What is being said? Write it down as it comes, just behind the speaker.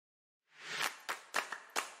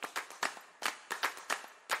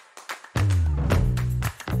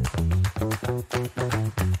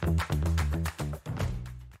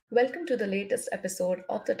Welcome to the latest episode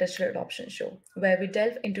of the Digital Adoption Show, where we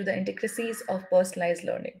delve into the intricacies of personalized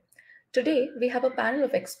learning. Today, we have a panel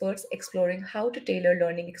of experts exploring how to tailor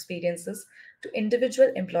learning experiences to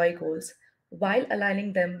individual employee goals while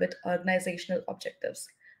aligning them with organizational objectives.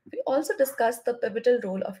 We also discuss the pivotal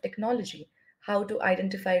role of technology, how to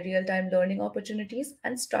identify real time learning opportunities,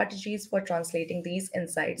 and strategies for translating these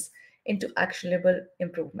insights into actionable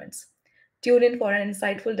improvements. Tune in for an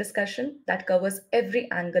insightful discussion that covers every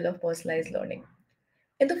angle of personalized learning.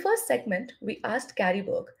 In the first segment, we asked Carrie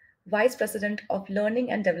Burke, Vice President of Learning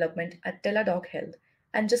and Development at Teladoc Health,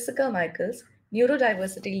 and Jessica Michaels,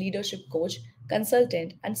 Neurodiversity Leadership Coach,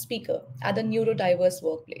 Consultant, and Speaker at the Neurodiverse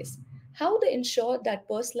Workplace, how they ensure that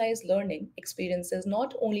personalized learning experiences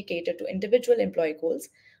not only cater to individual employee goals,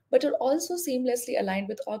 but are also seamlessly aligned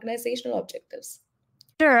with organizational objectives.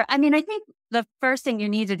 Sure. I mean, I think the first thing you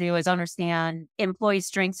need to do is understand employee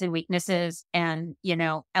strengths and weaknesses. And,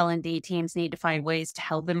 L&D teams need to find ways to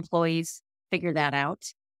help employees figure that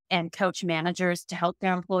out and coach managers to help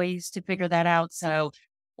their employees to figure that out. So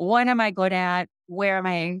what am I good at? Where are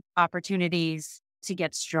my opportunities to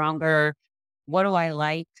get stronger? What do I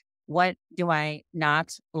like? What do I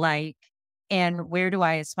not like? And where do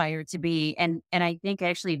I aspire to be? And I think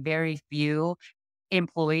actually very few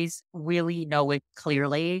employees really know it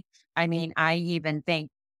clearly. I mean, I even think,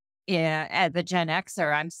 yeah, as a Gen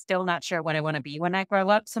Xer, I'm still not sure what I want to be when I grow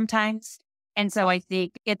up sometimes. And so I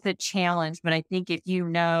think it's a challenge, but I think if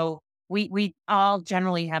we all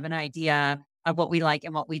generally have an idea of what we like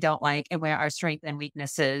and what we don't like and where our strengths and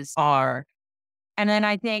weaknesses are. And then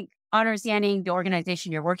I think understanding the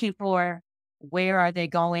organization you're working for, where are they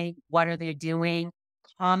going? What are they doing?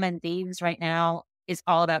 Common themes right now is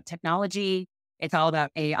all about technology. It's all about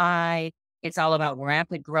AI. It's all about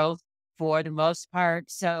rapid growth for the most part.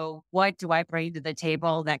 So what do I bring to the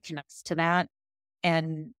table that connects to that?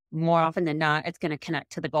 And more often than not, it's going to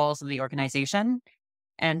connect to the goals of the organization.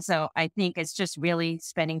 And so I think it's just really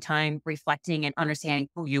spending time reflecting and understanding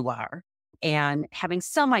who you are and having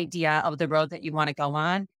some idea of the road that you want to go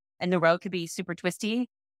on. And the road could be super twisty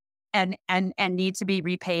and need to be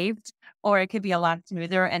repaved, or it could be a lot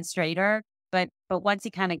smoother and straighter. But once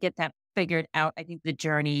you kind of get that figured out, I think the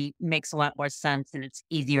journey makes a lot more sense and it's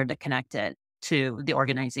easier to connect it to the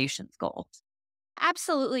organization's goals.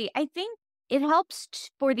 Absolutely. I think it helps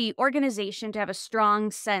for the organization to have a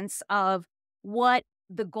strong sense of what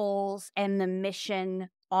the goals and the mission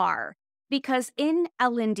are. Because in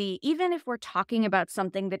L&D, even if we're talking about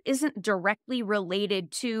something that isn't directly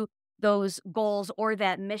related to those goals or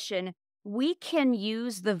that mission, we can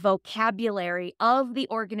use the vocabulary of the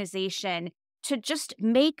organization to just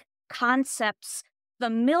make concepts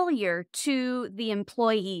familiar to the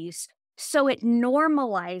employees so it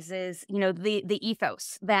normalizes, the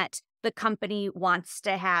ethos that the company wants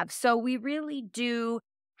to have. So we really do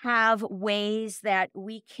have ways that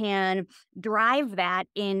we can drive that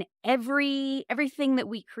in everything that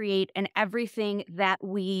we create and everything that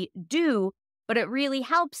we do. But it really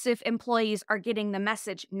helps if employees are getting the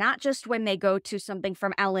message, not just when they go to something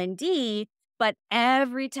from L&D, but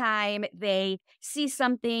every time they see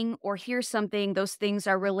something or hear something, those things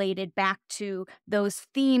are related back to those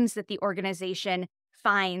themes that the organization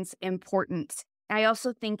finds important. I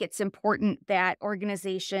also think it's important that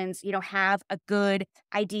organizations, have a good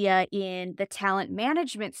idea in the talent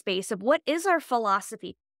management space of what is our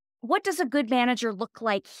philosophy? What does a good manager look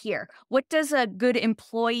like here? What does a good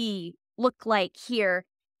employee look like here?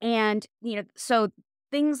 And, so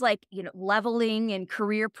things like, leveling and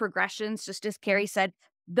career progressions, just as Carrie said,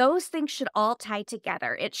 those things should all tie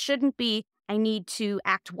together. It shouldn't be, I need to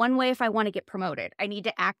act one way if I want to get promoted. I need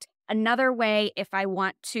to act another way if I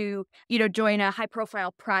want to, join a high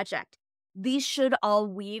profile project. These should all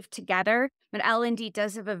weave together. But L&D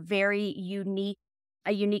does have a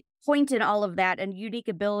unique point in all of that and unique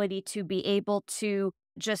ability to be able to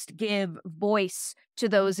just give voice to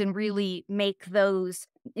those and really make those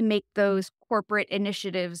corporate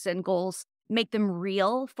initiatives and goals, make them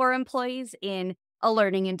real for employees in a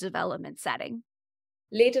learning and development setting.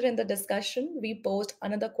 Later in the discussion, we posed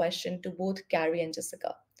another question to both Carrie and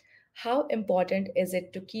Jessica. How important is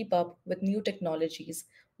it to keep up with new technologies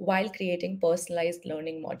while creating personalized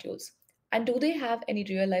learning modules? And do they have any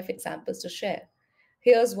real life examples to share?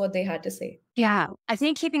 Here's what they had to say. Yeah, I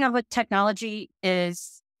think keeping up with technology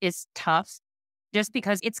is tough just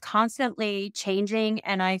because it's constantly changing.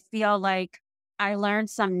 And I feel like I learned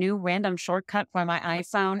some new random shortcut for my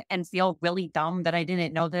iPhone and feel really dumb that I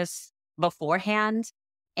didn't know this beforehand.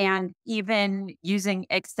 And even using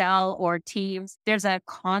Excel or Teams, there's a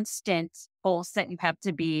constant pulse that you have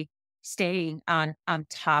to be staying on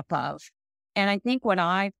top of. And I think what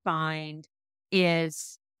I find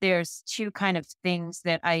is there's two kind of things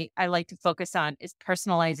that I like to focus on is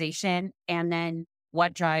personalization and then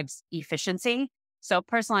what drives efficiency. So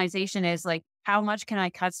personalization is like, how much can I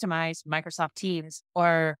customize Microsoft Teams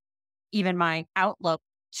or even my Outlook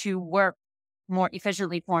to work more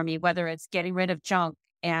efficiently for me, whether it's getting rid of junk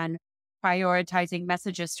and prioritizing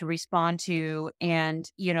messages to respond to and,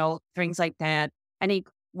 things like that. I think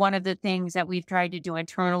one of the things that we've tried to do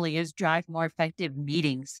internally is drive more effective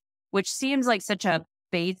meetings, which seems like such a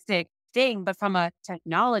basic thing, but from a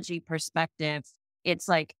technology perspective, it's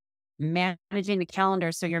like managing the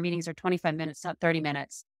calendar so your meetings are 25 minutes, not 30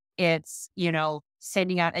 minutes. It's,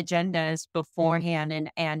 sending out agendas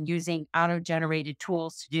beforehand and using auto-generated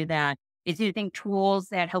tools to do that. It's using tools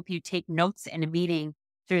that help you take notes in a meeting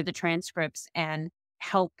through the transcripts and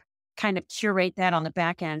help kind of curate that on the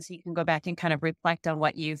back end so you can go back and kind of reflect on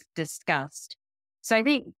what you've discussed. So I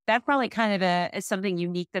think that probably kind of is something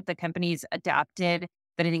unique that the company's adopted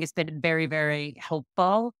that I think has been very, very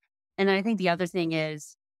helpful. And then I think the other thing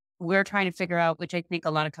is we're trying to figure out, which I think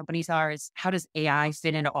a lot of companies are, is how does AI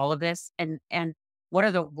fit into all of this? And what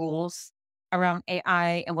are the rules around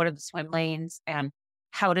AI and what are the swim lanes and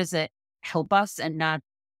how does it help us and not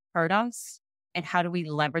hurt us? And how do we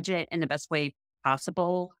leverage it in the best way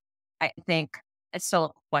possible? I think it's still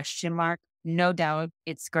a question mark. No doubt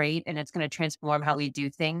it's great and it's going to transform how we do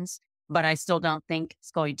things, but I still don't think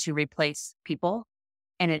it's going to replace people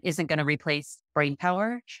and it isn't going to replace brain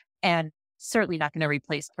power and certainly not going to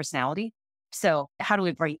replace personality. So how do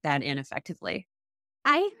we bring that in effectively?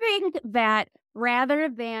 I think that rather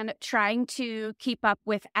than trying to keep up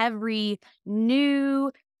with every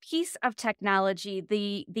new piece of technology,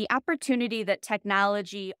 the opportunity that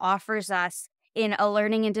technology offers us in a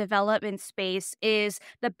learning and development space is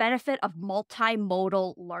the benefit of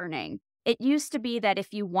multimodal learning. It used to be that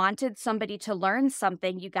if you wanted somebody to learn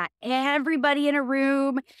something, you got everybody in a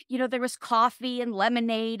room. There was coffee and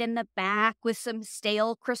lemonade in the back with some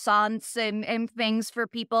stale croissants and things for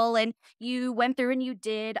people. And you went through and you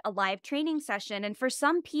did a live training session. And for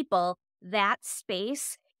some people, that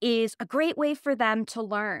space is a great way for them to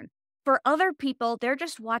learn. For other people, they're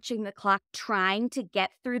just watching the clock, trying to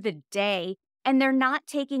get through the day, and they're not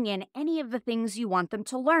taking in any of the things you want them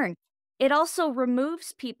to learn. It also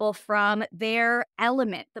removes people from their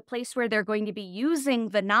element. The place where they're going to be using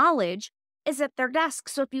the knowledge is at their desk.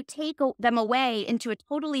 So if you take them away into a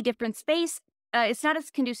totally different space, it's not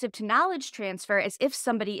as conducive to knowledge transfer as if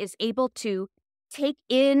somebody is able to take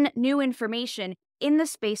in new information in the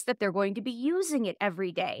space that they're going to be using it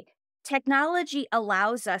every day. Technology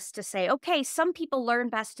allows us to say, okay, some people learn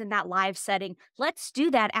best in that live setting. Let's do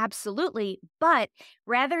that, absolutely. But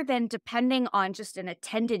rather than depending on just an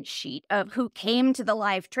attendance sheet of who came to the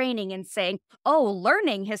live training and saying, oh,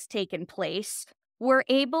 learning has taken place, we're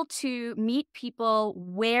able to meet people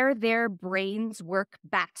where their brains work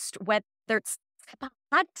best, whether it's a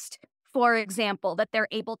podcast, for example, that they're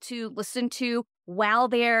able to listen to while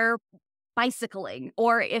they're bicycling,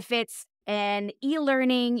 or if it's an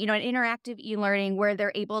e-learning, an interactive e-learning where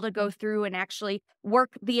they're able to go through and actually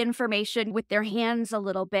work the information with their hands a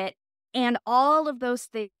little bit. And all of those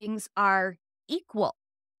things are equal.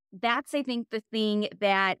 That's, I think, the thing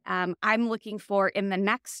that I'm looking for in the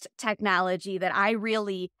next technology that I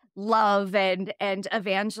really love and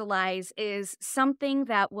evangelize is something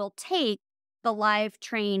that will take the live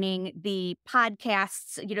training, the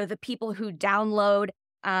podcasts, the people who download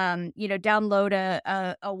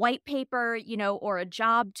a white paper, or a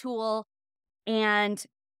job tool, and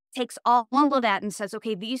takes all of that and says,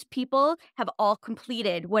 okay, these people have all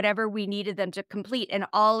completed whatever we needed them to complete. And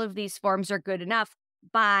all of these forms are good enough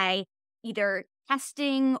by either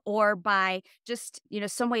testing or by just,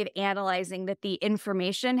 some way of analyzing that the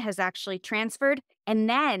information has actually transferred. And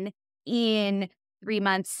then in 3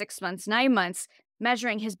 months, 6 months, 9 months,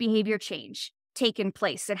 measuring his behavior change taken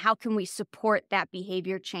place and how can we support that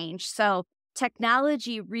behavior change. So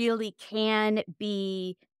technology really can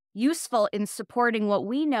be useful in supporting what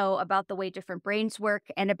we know about the way different brains work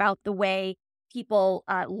and about the way people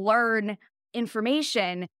learn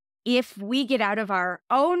information if we get out of our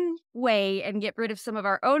own way and get rid of some of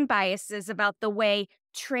our own biases about the way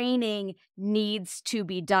training needs to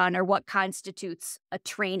be done or what constitutes a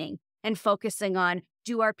training, and focusing on,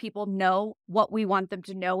 do our people know what we want them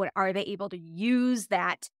to know, and are they able to use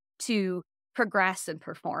that to progress and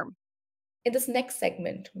perform? In this next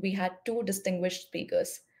segment, we had two distinguished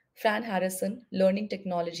speakers, Fran Harrison, Learning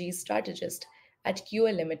Technologies Strategist at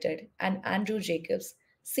QA Limited, and Andrew Jacobs,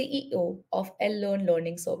 CEO of Learn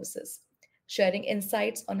Learning Services, sharing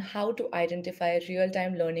insights on how to identify real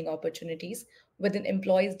time learning opportunities within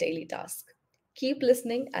employees' daily tasks. Keep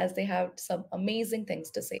listening as they have some amazing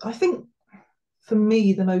things to say. I think for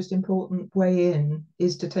me, the most important way in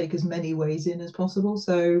is to take as many ways in as possible.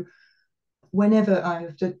 So whenever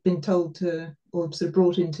I've been told to, or sort of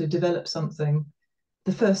brought in to develop something,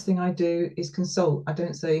 the first thing I do is consult. I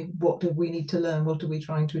don't say, what do we need to learn? What are we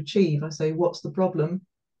trying to achieve? I say, what's the problem?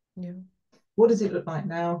 Yeah. What does it look like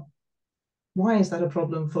now? Why is that a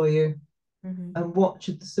problem for you? Mm-hmm. And what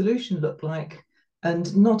should the solution look like?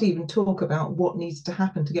 And not even talk about what needs to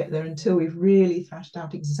happen to get there until we've really thrashed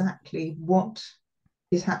out exactly what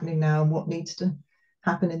is happening now and what needs to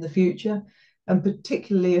happen in the future. And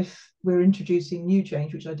particularly if we're introducing new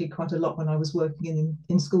change, which I did quite a lot when I was working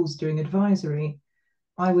in schools doing advisory,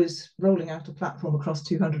 I was rolling out a platform across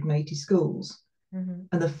 280 schools. Mm-hmm.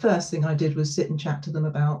 And the first thing I did was sit and chat to them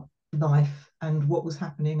about life and what was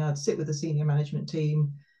happening. I'd sit with the senior management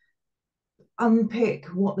team, unpick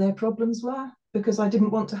what their problems were, because I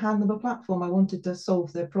didn't want to hand them a platform. I wanted to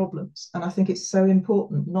solve their problems. And I think it's so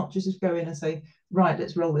important not just to go in and say, right,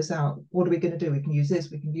 let's roll this out. What are we going to do? We can use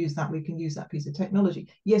this, we can use that, we can use that piece of technology.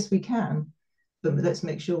 Yes, we can, but let's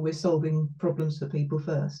make sure we're solving problems for people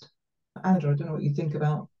first. Andrew, I don't know what you think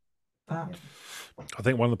about that. I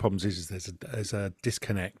think one of the problems is there's a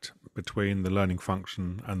disconnect between the learning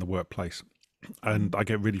function and the workplace. And I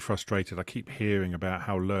get really frustrated. I keep hearing about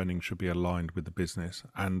how learning should be aligned with the business,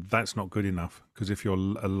 and that's not good enough, because if you're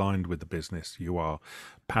aligned with the business, you are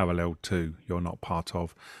parallel to, you're not part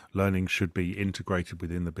of. Learning should be integrated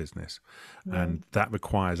within the business, and that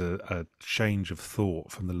requires a change of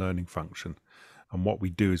thought from the learning function. And what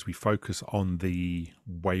we do is we focus on the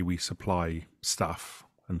way we supply stuff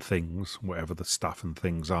and things, whatever the stuff and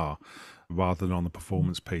things are, rather than on the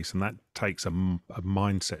performance piece. And that takes a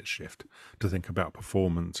mindset shift to think about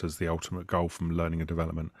performance as the ultimate goal from learning and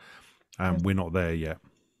development. And we're not there yet.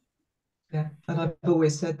 Yeah, and I've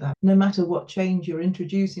always said that no matter what change you're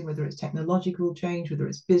introducing, whether it's technological change, whether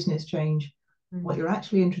it's business change, what you're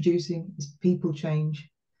actually introducing is people change.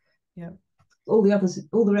 Yeah. All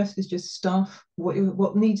the rest is just stuff.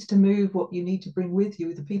 What needs to move, what you need to bring with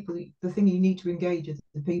you, the people, the thing you need to engage with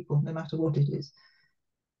the people, no matter what it is.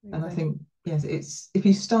 And I think, yes, it's if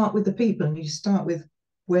you start with the people and you start with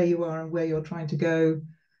where you are and where you're trying to go,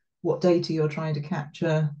 what data you're trying to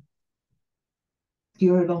capture,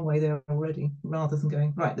 you're a long way there already, rather than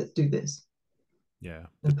going, right, let's do this. Yeah.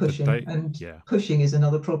 And pushing is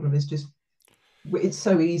another problem. It's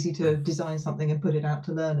so easy to design something and put it out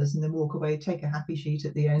to learners and then walk away, take a happy sheet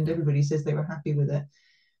at the end. Everybody says they were happy with it.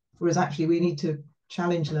 Whereas actually we need to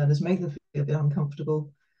challenge learners, make them feel a bit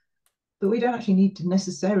uncomfortable. But we don't actually need to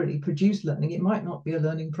necessarily produce learning. It might not be a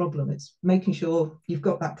learning problem. It's making sure you've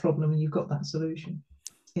got that problem and you've got that solution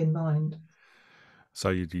in mind. So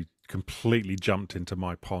you completely jumped into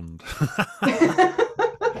my pond.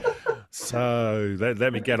 So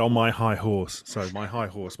let me get on my high horse. So my high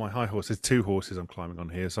horse, there's two horses I'm climbing on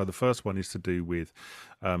here. So the first one is to do with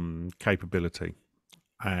capability.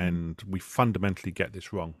 And we fundamentally get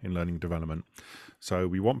this wrong in learning and development. So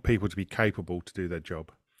we want people to be capable to do their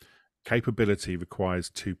job. Capability requires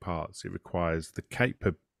two parts. It requires the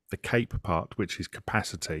cape part, which is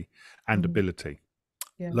capacity, and ability.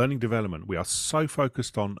 Yeah. Learning development, we are so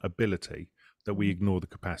focused on ability that we ignore the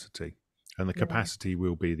capacity. And the capacity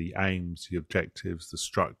will be the aims, the objectives, the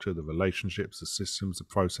structure, the relationships, the systems, the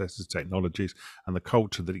processes, technologies, and the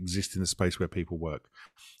culture that exists in the space where people work.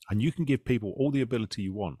 And you can give people all the ability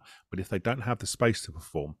you want, but if they don't have the space to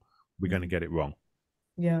perform, we're going to get it wrong.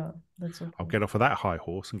 Yeah, that's okay. I'll get off of that high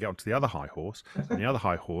horse and get onto the other high horse. And the other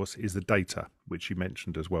high horse is the data, which you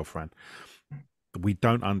mentioned as well, Fran. We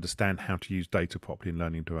don't understand how to use data properly in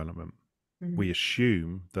learning and development. We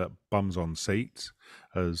assume that bums on seats,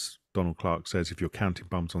 as Donald Clark says, if you're counting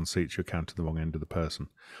bums on seats, you're counting the wrong end of the person.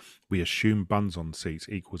 We assume bums on seats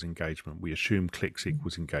equals engagement. We assume clicks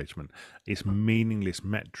equals engagement. It's meaningless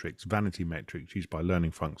metrics, vanity metrics used by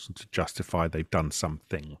learning functions to justify they've done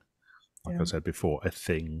something. Like I said before, a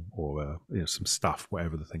thing or some stuff,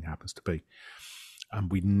 whatever the thing happens to be.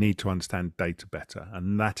 And we need to understand data better.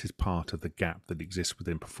 And that is part of the gap that exists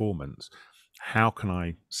within performance. How can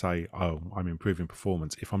I say, oh, I'm improving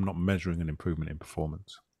performance if I'm not measuring an improvement in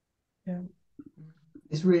performance? Yeah.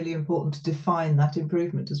 It's really important to define that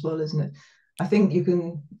improvement as well, isn't it? I think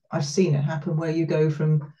I've seen it happen where you go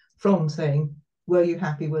from saying, were you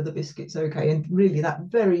happy, were the biscuits okay? And really that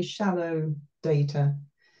very shallow data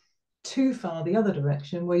too far the other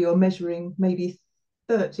direction where you're measuring maybe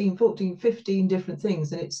 13, 14, 15 different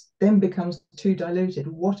things, and it's then becomes too diluted.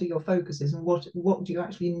 What are your focuses and what do you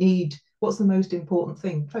actually need What's the most important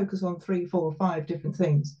thing? Focus on 3, 4, 5 different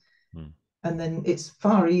things. And then it's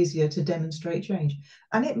far easier to demonstrate change.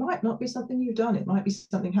 And it might not be something you've done. It might be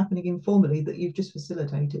something happening informally that you've just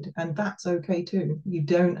facilitated. And that's okay too. You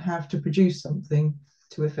don't have to produce something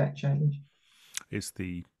to effect change. It's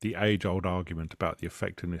the age-old argument about the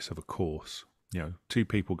effectiveness of a course. You know, two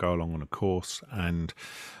people go along on a course and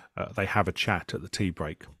they have a chat at the tea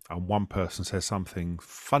break, and one person says something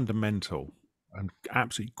fundamental and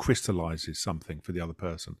absolutely crystallizes something for the other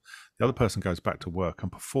person. The other person goes back to work and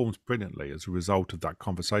performs brilliantly as a result of that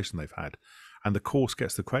conversation they've had, and the course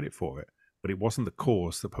gets the credit for it. But it wasn't the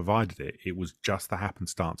course that provided it. It was just the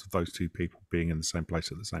happenstance of those two people being in the same place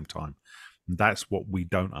at the same time. And that's what we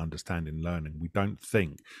don't understand in learning. We don't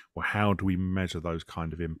think, well, how do we measure those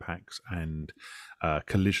kind of impacts and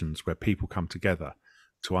collisions where people come together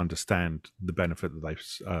to understand the benefit that they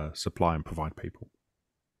supply and provide people?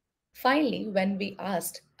 Finally, when we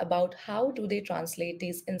asked about how do they translate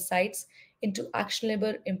these insights into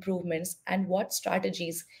actionable improvements and what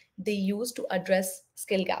strategies they use to address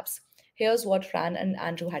skill gaps, here's what Fran and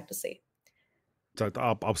Andrew had to say. So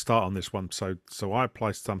I'll start on this one. So I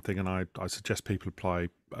apply something, and I suggest people apply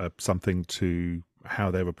something to how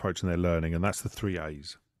they're approaching their learning, and that's the 3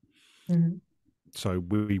 A's. Mm-hmm. So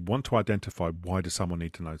we want to identify, why does someone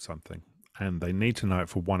need to know something? And they need to know it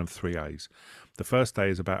for one of 3 A's. The first A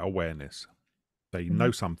is about awareness. They know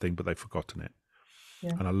something, but they've forgotten it.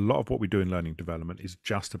 Yeah. And a lot of what we do in learning development is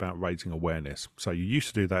just about raising awareness. So you used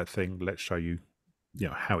to do that thing. Let's show you,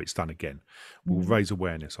 how it's done again. We'll raise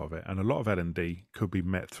awareness of it. And a lot of L&D could be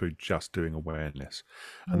met through just doing awareness.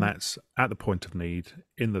 And that's at the point of need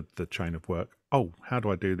in the chain of work. Oh, how do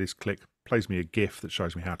I do this? Click, plays me a GIF that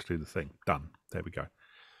shows me how to do the thing. Done. There we go.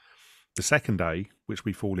 The second A, which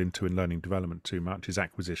we fall into in learning development too much, is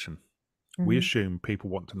acquisition. We assume people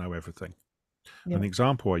want to know everything. Yeah. An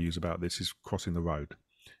example I use about this is crossing the road.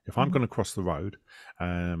 If I'm going to cross the road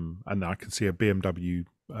and I can see a BMW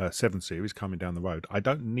 7 Series coming down the road, I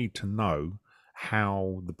don't need to know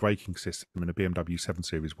how the braking system in a BMW 7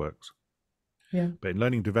 Series works. Yeah. But in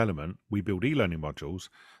learning development, we build e-learning modules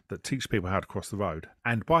that teach people how to cross the road.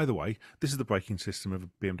 And by the way, this is the braking system of a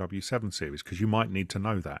BMW 7 Series, because you might need to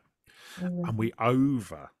know that. And we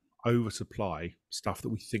oversupply stuff that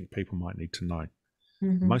we think people might need to know.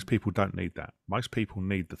 Most people don't need that. Most people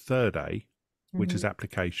need the third A, which is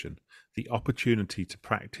application, the opportunity to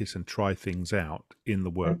practice and try things out in the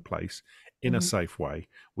workplace in a safe way,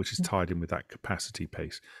 which is tied in with that capacity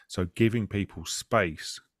piece. So giving people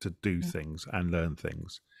space to do things and learn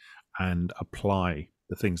things and apply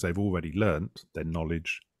the things they've already learned, their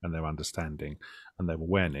knowledge and their understanding and their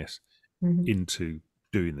awareness, into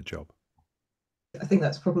doing the job. I think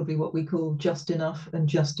that's probably what we call just enough and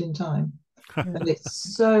just in time. And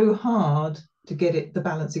it's so hard to get the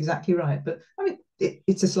balance exactly right. But I mean,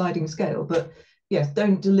 it's a sliding scale. But yes,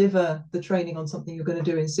 don't deliver the training on something you're going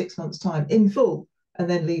to do in 6 months' time in full and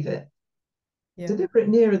then leave it. Yeah. Deliver it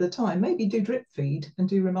nearer the time. Maybe do drip feed and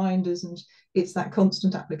do reminders, and it's that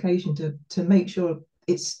constant application to make sure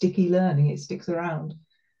it's sticky learning. It sticks around.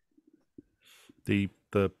 The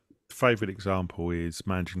favourite example is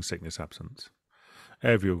managing sickness absence.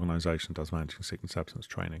 Every organisation does managing sickness absence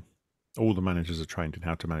training. All the managers are trained in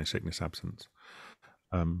how to manage sickness absence.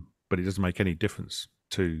 But it doesn't make any difference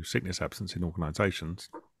to sickness absence in organisations,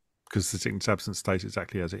 because the sickness absence stays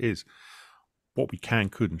exactly as it is. What we can,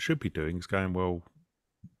 could and should be doing is going, well,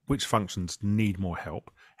 which functions need more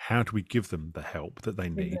help? How do we give them the help that they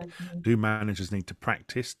need? Exactly. Do managers need to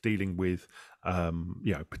practice dealing with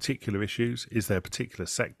particular issues? Is there a particular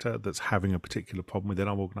sector that's having a particular problem within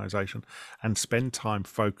our organisation? And spend time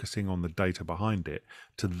focusing on the data behind it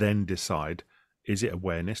to then decide, is it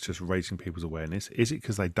awareness, just raising people's awareness? Is it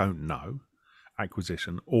because they don't know,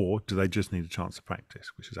 acquisition, or do they just need a chance to practice,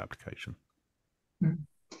 which is application?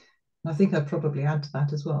 I think I'd probably add to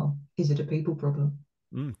that as well. Is it a people problem?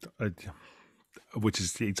 Which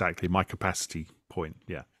is exactly my capacity point.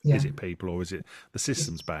 Yeah. Is it people, or is it the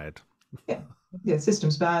system's bad? Yeah,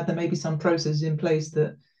 system's bad. There may be some processes in place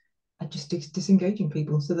that are just disengaging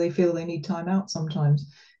people, so they feel they need time out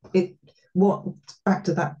sometimes. Back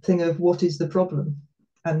to that thing of what is the problem?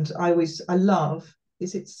 And I love,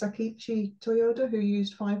 is it Sakichi Toyoda who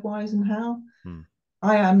used 5 whys and how?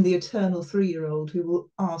 I am the eternal 3-year-old who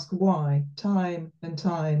will ask why time and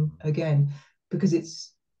time again, because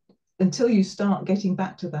it's until you start getting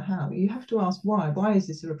back to the how, you have to ask why. Why is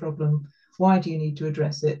this a problem? Why do you need to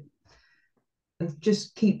address it? And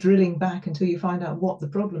just keep drilling back until you find out what the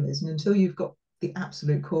problem is. And until you've got the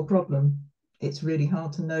absolute core problem, it's really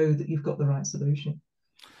hard to know that you've got the right solution.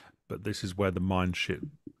 But this is where the mind shift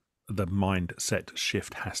the mindset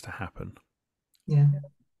shift has to happen. Yeah.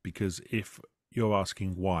 Because if you're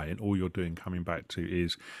asking why and all you're doing coming back to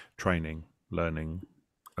is training, learning,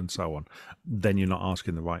 and so on, then you're not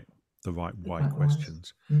asking the right why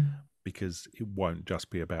questions. Because it won't just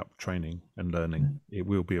be about training and learning. It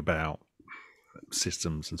will be about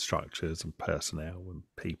systems and structures and personnel and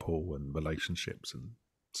people and relationships and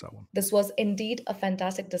so on. This was indeed a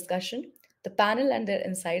fantastic discussion. The panel and their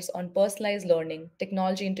insights on personalized learning,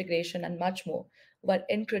 technology integration, and much more were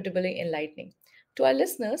incredibly enlightening. To our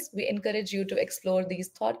listeners, we encourage you to explore these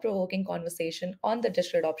thought provoking conversations on the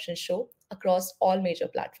Digital Adoption Show across all major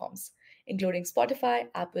platforms, including Spotify,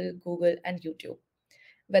 Apple, Google, and YouTube.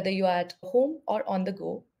 Whether you are at home or on the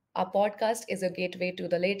go, our podcast is your gateway to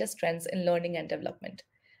the latest trends in learning and development.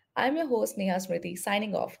 I'm your host, Neha Smriti,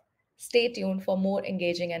 signing off. Stay tuned for more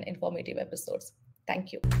engaging and informative episodes.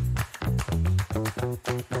 Thank you.